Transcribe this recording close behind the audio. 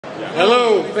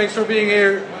Hello, thanks for being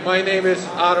here. My name is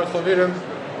Aaron van Wirdum,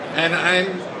 and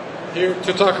I'm here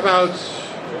to talk about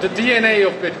the DNA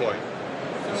of Bitcoin.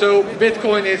 So,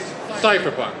 Bitcoin is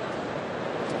cypherpunk.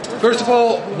 First of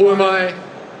all, who am I?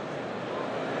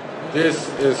 This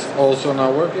is also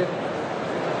not working.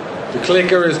 The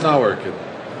clicker is not working.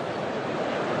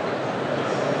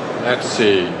 Let's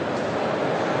see.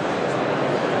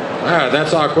 Ah,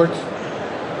 that's awkward.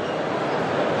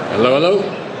 Hello,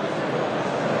 hello.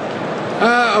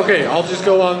 Okay, I'll just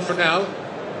go on for now.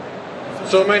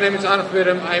 So my name is Aaron van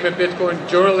Wirdum. I'm a Bitcoin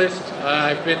journalist.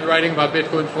 I've been writing about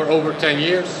Bitcoin for over 10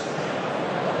 years.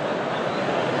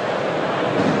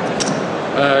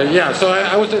 Yeah, so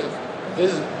I was...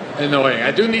 This is annoying.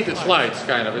 I do need the slides,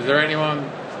 kind of. Is there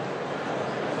anyone...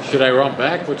 Should I run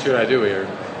back? What should I do here?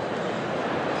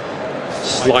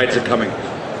 Slides are coming.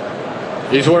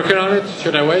 He's working on it?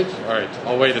 Should I wait? Alright,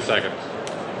 I'll wait a second.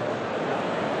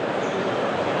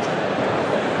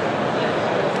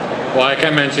 Well, I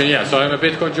can mention, yeah, so I'm a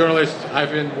Bitcoin journalist.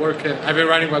 I've been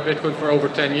writing about Bitcoin for over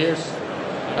 10 years.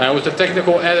 I was the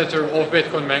technical editor of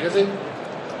Bitcoin magazine.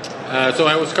 So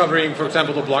I was covering, for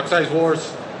example, the block size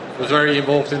wars. Was very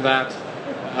involved in that.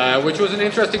 Which was an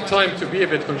interesting time to be a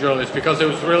Bitcoin journalist because there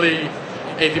was really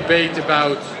a debate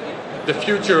about the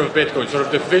future of Bitcoin, sort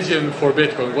of the vision for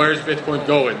Bitcoin. Where is Bitcoin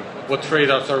going? What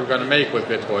trade-offs are we going to make with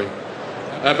Bitcoin?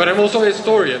 But I'm also a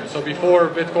historian. So before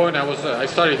Bitcoin, I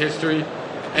studied history.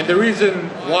 And the reason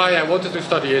why I wanted to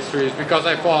study history is because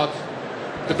I thought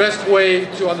the best way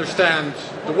to understand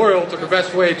the world, or the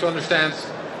best way to understand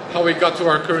how we got to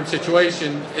our current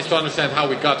situation, is to understand how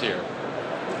we got here.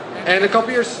 And a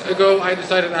couple years ago, I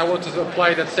decided I wanted to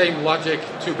apply that same logic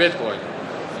to Bitcoin.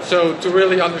 So to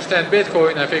really understand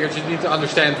Bitcoin, I figured you need to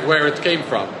understand where it came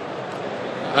from.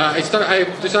 I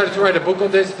decided to write a book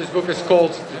on this. This book is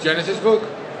called The Genesis Book.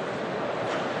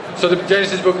 So the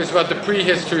Genesis book is about the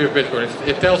prehistory of Bitcoin.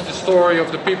 It tells the story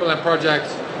of the people and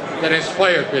projects that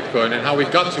inspired Bitcoin and how we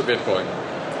got to Bitcoin.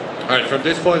 Alright, from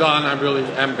this point on, I really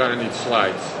am going to need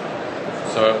slides.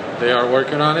 So they are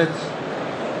working on it.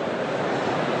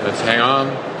 Let's hang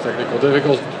on. Technical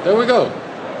difficulties. There we go.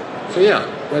 So yeah,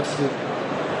 that's the...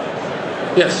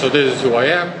 Yes, so this is who I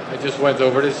am. I just went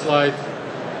over this slide.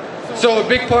 So a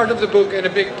big part of the book and a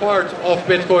big part of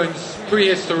Bitcoin's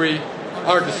prehistory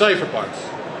are the cypherpunks.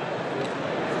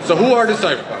 So who are the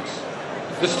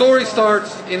cypherpunks? The story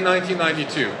starts in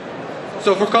 1992.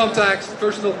 So for context,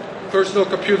 personal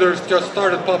computers just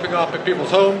started popping up in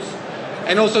people's homes,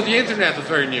 and also the internet was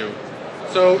very new.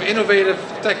 So innovative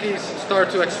techies start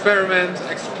to experiment,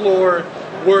 explore,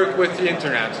 work with the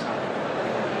internet.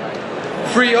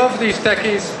 Three of these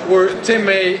techies were Tim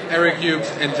May, Eric Hughes,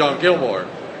 and John Gilmore.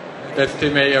 That's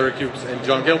Tim May, Eric Hughes, and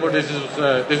John Gilmore. This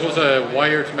was a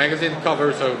Wired magazine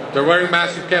cover, so they're wearing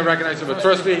masks, you can't recognize them, but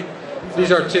trust me, these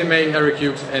are Tim May, Eric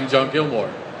Hughes, and John Gilmore.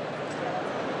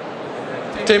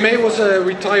 Tim May was a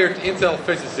retired Intel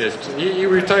physicist. He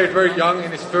retired very young,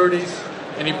 in his 30s,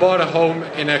 and he bought a home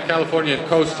in a Californian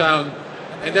coast town.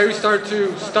 And there he started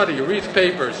to study, read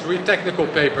papers, read technical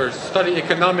papers, study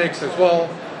economics as well,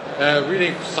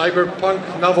 reading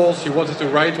cyberpunk novels. He wanted to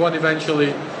write one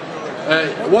eventually.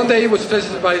 One day he was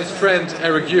visited by his friend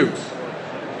Eric Hughes.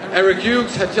 Eric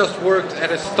Hughes had just worked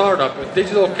at a startup, a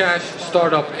digital cash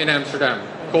startup in Amsterdam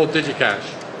called DigiCash.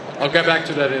 I'll get back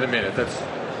to that in a minute. That's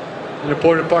an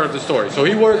important part of the story. So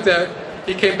he worked there.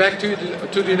 He came back to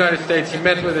the United States. He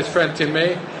met with his friend Tim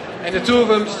May, and the two of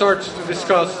them started to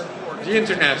discuss the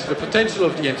internet, the potential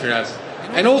of the internet,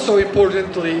 and also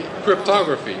importantly,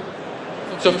 cryptography.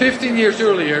 So 15 years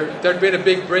earlier, there had been a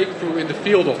big breakthrough in the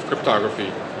field of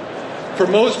cryptography. For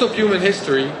most of human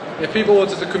history, if people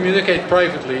wanted to communicate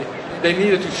privately, they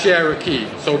needed to share a key.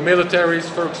 So militaries,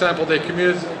 for example, they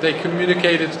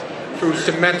communicated through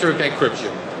symmetric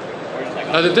encryption.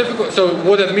 So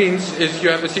what that means is you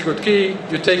have a secret key,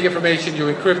 you take information,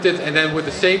 you encrypt it, and then with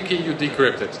the same key you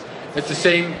decrypt it. It's the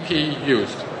same key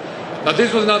used. Now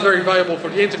this was not very viable for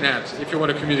the internet if you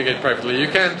want to communicate privately. You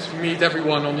can't meet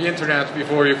everyone on the internet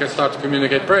before you can start to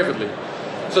communicate privately.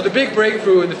 So the big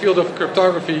breakthrough in the field of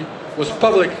cryptography was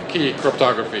public key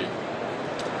cryptography.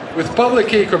 With public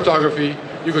key cryptography,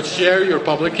 you could share your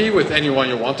public key with anyone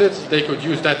you wanted. They could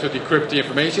use that to decrypt the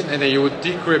information, and then you would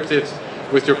decrypt it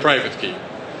with your private key.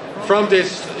 From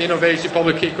this innovation,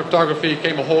 public key cryptography,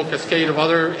 came a whole cascade of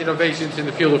other innovations in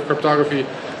the field of cryptography.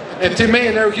 And Tim May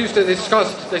and Eric Hughes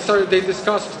discussed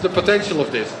the potential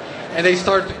of this, and they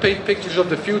started to paint pictures of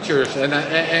the futures and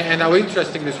how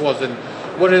interesting this was and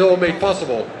what it all made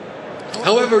possible.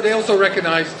 However, they also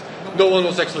recognized no one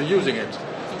was actually using it.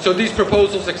 So these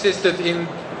proposals existed in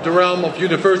the realm of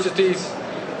universities,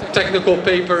 technical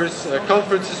papers,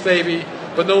 conferences maybe,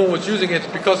 but no one was using it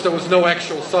because there was no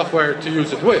actual software to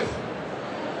use it with.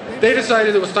 They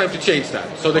decided it was time to change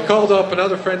that. So they called up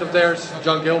another friend of theirs,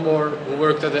 John Gilmore, who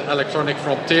worked at the Electronic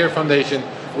Frontier Foundation,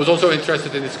 who was also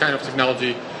interested in this kind of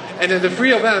technology. And then the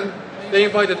three of them, they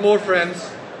invited more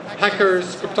friends,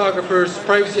 hackers, cryptographers,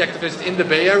 privacy activists in the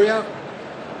Bay Area,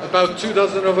 about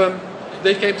 24 of them.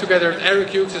 They came together at Eric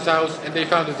Hughes' house and they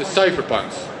founded the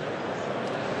Cypherpunks.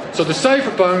 So the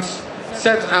Cypherpunks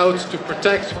set out to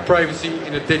protect privacy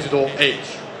in a digital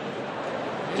age.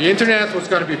 The internet was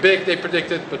going to be big, they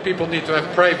predicted, but people need to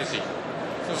have privacy.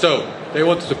 So they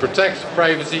wanted to protect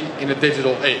privacy in a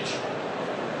digital age.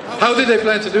 How did they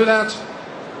plan to do that?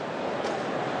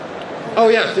 Oh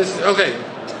yeah, okay.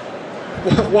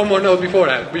 One more note before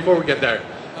that, before we get there.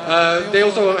 They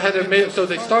also had a mail, so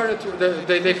they started,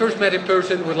 they first met in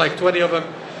person with like 20 of them,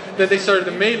 then they started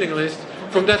a mailing list.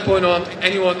 From that point on,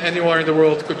 anyone, anywhere in the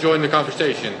world could join the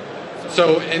conversation.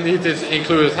 So indeed this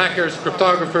included hackers,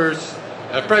 cryptographers,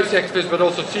 privacy activists, but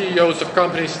also CEOs of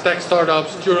companies, tech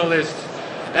startups, journalists.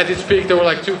 At its peak there were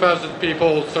like 2,000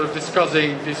 people sort of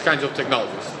discussing these kinds of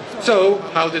technologies. So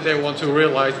how did they want to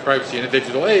realize privacy in a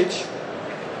digital age?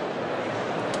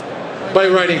 By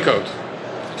writing code.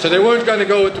 So they weren't going to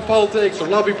go into politics or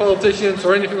lobby politicians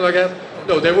or anything like that.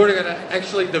 No, they were going to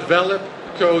actually develop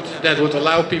code that would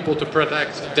allow people to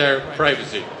protect their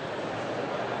privacy.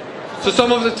 So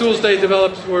some of the tools they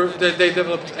developed were, they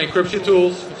developed encryption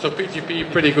tools. So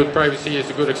PGP, pretty good privacy, is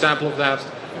a good example of that.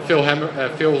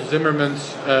 Phil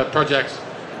Zimmerman's project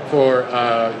for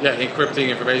encrypting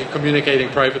information, communicating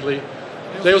privately.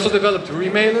 They also developed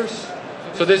remailers.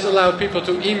 So this allowed people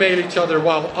to email each other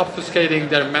while obfuscating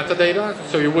their metadata.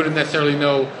 So you wouldn't necessarily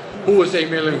know who was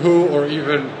emailing who or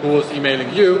even who was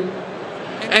emailing you.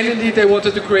 And indeed they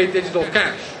wanted to create digital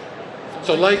cash.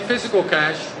 So like physical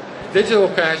cash, digital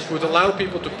cash would allow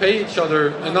people to pay each other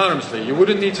anonymously. You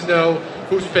wouldn't need to know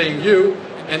who's paying you,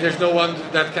 and there's no one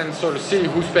that can sort of see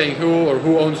who's paying who or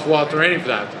who owns what or any of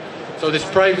that. So this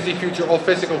privacy feature of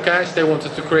physical cash, they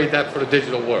wanted to create that for the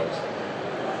digital world.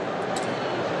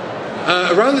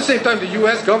 Around the same time, the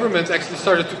US government actually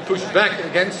started to push back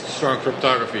against strong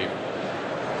cryptography.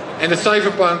 And the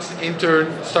cypherpunks, in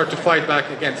turn, start to fight back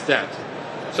against that.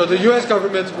 So the US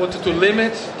government wanted to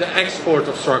limit the export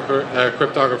of strong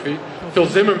cryptography. Phil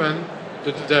Zimmerman,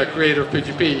 the creator of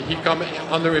PGP, he came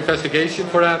under investigation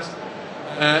for that.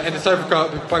 And the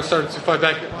cypherpunks started to fight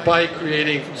back by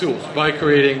creating tools, by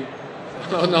creating...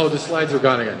 Oh no, the slides are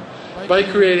gone again. By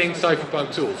creating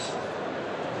cypherpunk tools.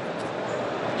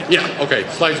 Yeah, okay,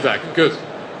 slides back, good.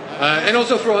 And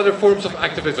also for other forms of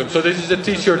activism. So this is a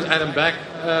t-shirt Adam Beck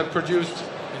produced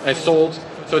and sold.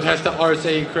 So it has the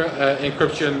RSA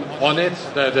encryption on it,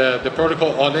 the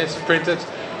protocol on it, printed.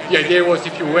 The idea was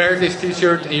if you wear this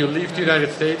t-shirt and you leave the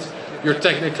United States, you're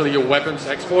technically a weapons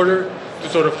exporter, to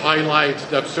sort of highlight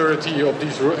the absurdity of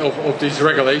these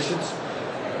regulations.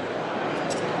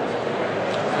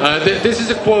 This is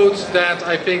a quote that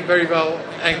I think very well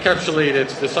encapsulated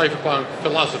the cypherpunk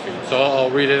philosophy, so I'll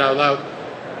read it out loud.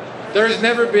 There has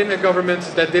never been a government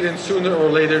that didn't sooner or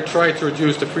later try to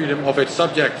reduce the freedom of its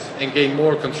subjects and gain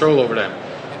more control over them,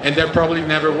 and there probably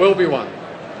never will be one.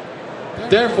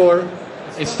 Therefore,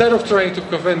 instead of trying to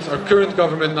convince our current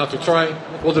government not to try,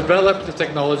 we'll develop the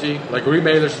technology, like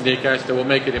remailers and Zcash, that will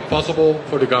make it impossible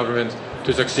for the government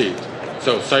to succeed.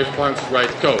 So cypherpunks write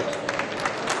code.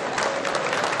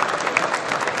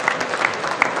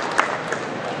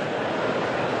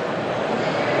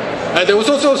 There was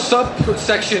also a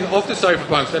subsection of the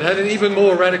cypherpunks that had an even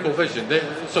more radical vision.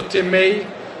 So Tim May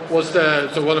was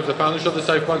one of the founders of the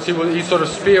cypherpunks. He sort of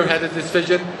spearheaded this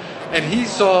vision, and he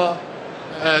saw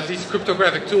these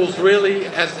cryptographic tools really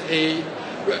as he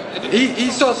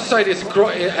saw society as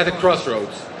at a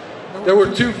crossroads. There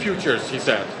were two futures, he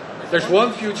said. There's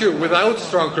one future without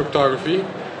strong cryptography.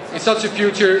 In such a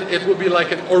future, it would be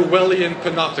like an Orwellian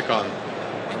panopticon.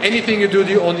 Anything you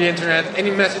do on the internet,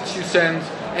 any message you send,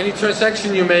 any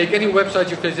transaction you make, any website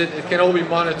you visit, it can all be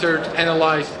monitored,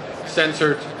 analyzed,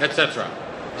 censored, etc.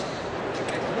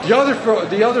 The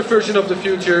other version of the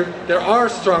future, there are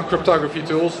strong cryptography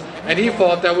tools, and he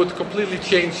thought that would completely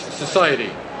change society.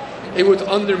 It would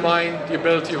undermine the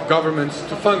ability of governments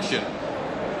to function.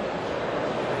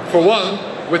 For one,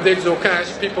 with digital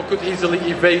cash, people could easily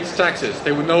evade taxes.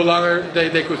 They would no longer,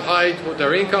 they could hide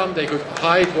their income, they could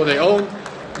hide what they own.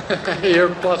 Here,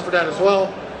 applause for that as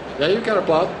well. Yeah, you can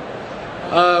applaud.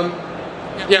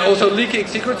 Also leaking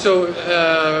secrets. So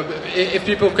if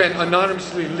people can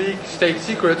anonymously leak state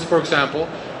secrets, for example,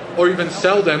 or even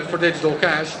sell them for digital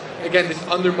cash, again, this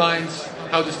undermines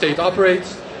how the state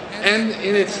operates. And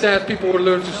in its stead, people would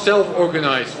learn to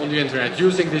self-organize on the internet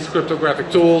using these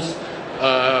cryptographic tools,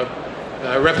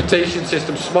 reputation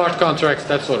systems, smart contracts,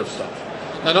 that sort of stuff.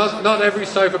 Now, not every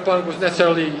cypherpunk was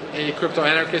necessarily a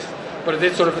crypto-anarchist, but it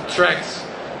did sort of attract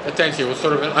attention. It was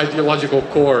sort of an ideological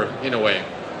core in a way.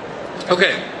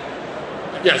 Okay,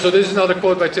 yeah, so this is another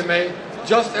quote by Tim May.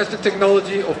 Just as the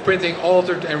technology of printing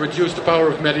altered and reduced the power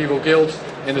of medieval guilds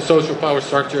in the social power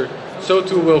structure, so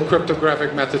too will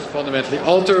cryptographic methods fundamentally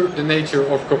alter the nature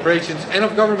of corporations and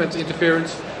of government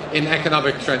interference in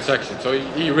economic transactions. So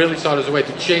he really saw it as a way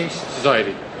to change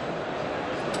society.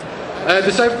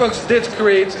 The cypherpunks did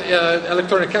create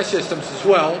electronic cash systems as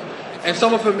well, and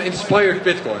some of them inspired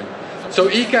Bitcoin. So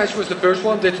eCash was the first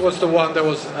one. This was the one that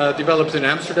was developed in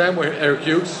Amsterdam, where Eric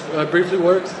Hughes briefly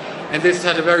worked. And this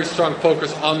had a very strong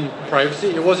focus on privacy.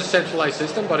 It was a centralized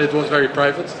system, but it was very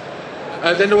private.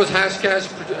 Then there was Hashcash,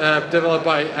 developed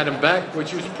by Adam Back,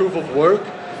 which used proof of work.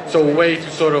 So a way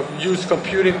to sort of use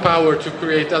computing power to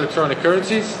create electronic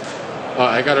currencies.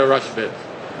 I got to rush a bit.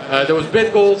 There was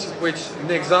BitGold, which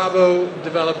Nick Szabo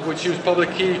developed, which used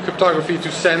public key cryptography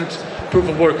to send proof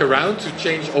of work around, to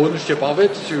change ownership of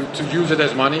it, to use it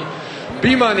as money.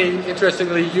 B-Money,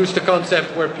 interestingly, used the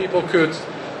concept where people could,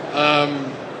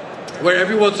 where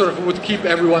everyone sort of would keep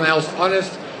everyone else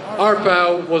honest.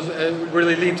 RPow was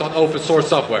really leaned on open source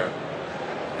software.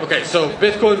 Okay, so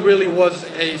Bitcoin really was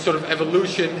a sort of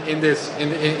evolution in these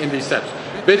steps.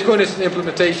 Bitcoin is an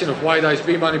implementation of White-Eye's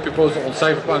B-Money proposal on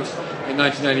cypherpunks in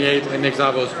 1998 and Nick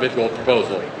Szabo's BitGold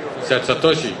proposal, said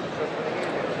Satoshi.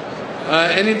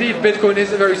 And indeed, Bitcoin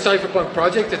is a very cypherpunk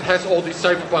project. It has all these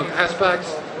cypherpunk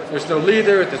aspects. There's no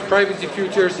leader, it has privacy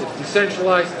features, it's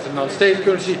decentralized, it's a non-state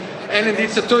currency, and indeed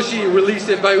Satoshi released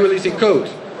it by releasing code.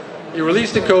 He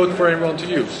released the code for everyone to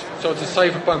use. So it's a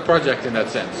cypherpunk project in that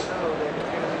sense.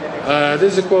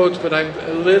 This is a quote, but I'm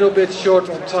a little bit short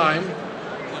on time.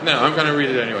 No, I'm going to read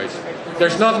it anyways.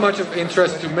 There's not much of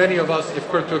interest to many of us if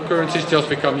cryptocurrencies just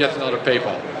become yet another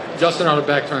PayPal, just another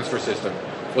back transfer system.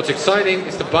 What's exciting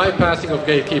is the bypassing of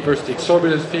gatekeepers, the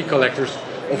exorbitant fee collectors,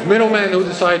 of middlemen who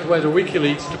decide whether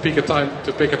WikiLeaks, to pick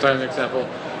a time example,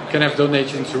 can have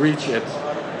donations reach it,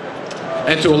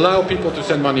 and to allow people to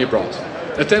send money abroad.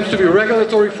 Attempts to be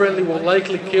regulatory friendly will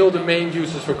likely kill the main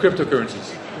uses for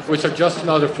cryptocurrencies, which are just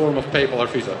another form of PayPal or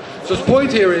Visa. So his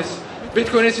point here is,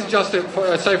 Bitcoin isn't just a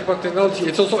cypherpunk technology,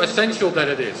 it's also essential that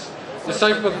it is. The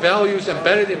cypherpunk values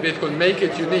embedded in Bitcoin make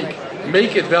it unique,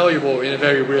 make it valuable in a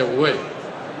very real way.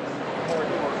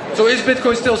 So is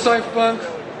Bitcoin still cypherpunk?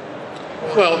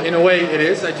 Well, in a way it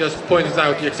is. I just pointed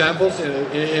out the examples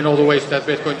in all the ways that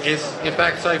Bitcoin is in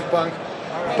fact cypherpunk.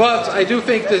 But I do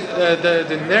think that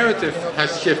the narrative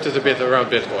has shifted a bit around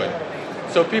Bitcoin.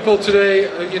 So people today,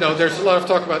 there's a lot of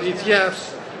talk about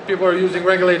ETFs. People are using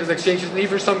regulated exchanges, and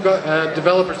even some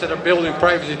developers that are building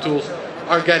privacy tools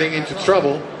are getting into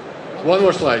trouble. One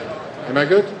more slide. Am I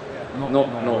good?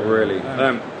 Not really.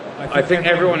 I think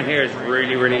everyone here is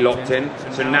really, really locked in.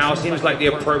 So now seems like the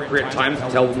appropriate time to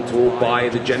tell them to all buy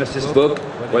the Genesis book,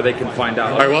 where they can find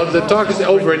out. All right, well, the talk is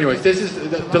over anyways. This is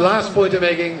the last point I'm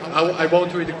making. I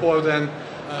won't read the quote then.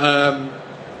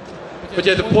 But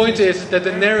yeah, the point is that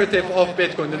the narrative of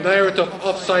Bitcoin, the narrative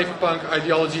of cypherpunk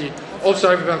ideology, of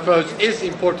cypherpunk values is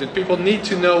important. People need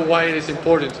to know why it is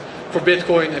important for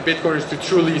Bitcoin and Bitcoiners to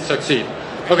truly succeed.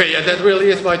 Okay, yeah, that really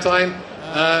is my time.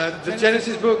 The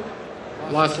Genesis book,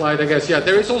 last slide I guess, yeah,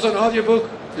 there is also an audiobook,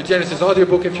 the Genesis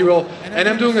audiobook if you will, and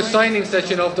I'm doing a signing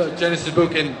session of the Genesis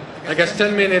book in, I guess,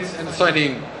 10 minutes and a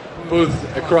signing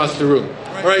booth across the room.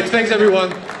 Alright, thanks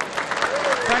everyone.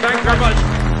 Thanks very much.